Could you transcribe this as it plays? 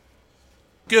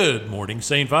Good morning,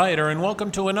 St. Viator, and welcome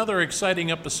to another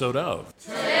exciting episode of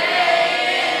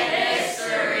Today in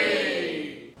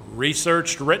History.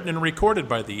 Researched, written, and recorded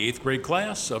by the 8th grade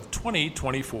class of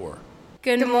 2024.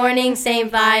 Good morning,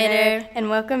 St. Viator, and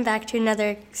welcome back to another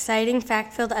exciting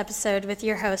fact-filled episode with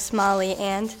your hosts, Molly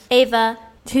and Ava.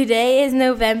 Today is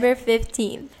November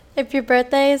 15th. If your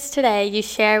birthday is today, you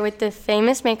share with the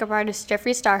famous makeup artist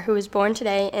Jeffree Star, who was born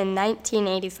today in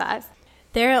 1985.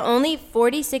 There are only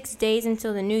 46 days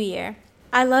until the new year.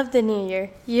 I love the new year.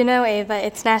 You know, Ava,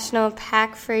 it's National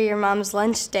Pack for Your Mom's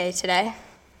Lunch Day today.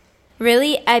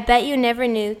 Really? I bet you never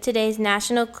knew today's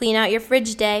National Clean Out Your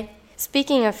Fridge Day.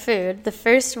 Speaking of food, the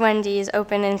first Wendy's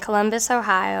opened in Columbus,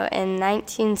 Ohio in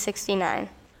 1969.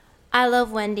 I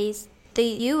love Wendy's. The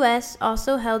U.S.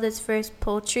 also held its first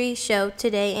poultry show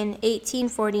today in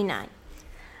 1849.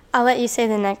 I'll let you say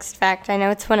the next fact. I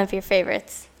know it's one of your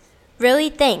favorites. Really?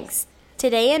 Thanks.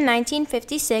 Today in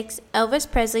 1956, Elvis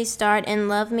Presley starred in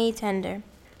Love Me Tender.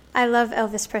 I love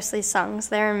Elvis Presley's songs.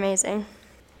 They're amazing.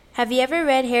 Have you ever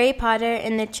read Harry Potter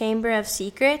and the Chamber of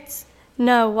Secrets?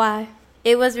 No, why?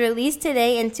 It was released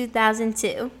today in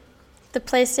 2002. The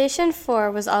PlayStation 4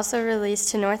 was also released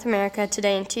to North America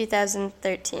today in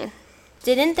 2013.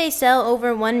 Didn't they sell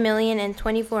over 1 million in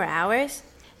 24 hours?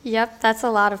 Yep, that's a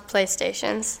lot of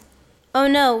PlayStations. Oh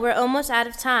no, we're almost out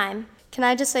of time. Can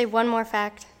I just say one more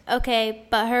fact? Okay,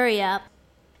 but hurry up.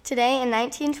 Today in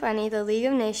 1920, the League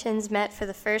of Nations met for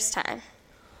the first time.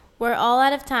 We're all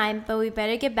out of time, but we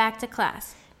better get back to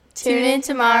class. Tune in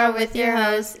tomorrow with your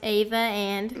hosts, Ava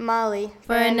and Molly,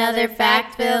 for another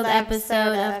fact-filled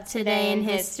episode of Today in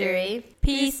History.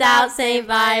 Peace out, St.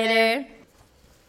 Viator.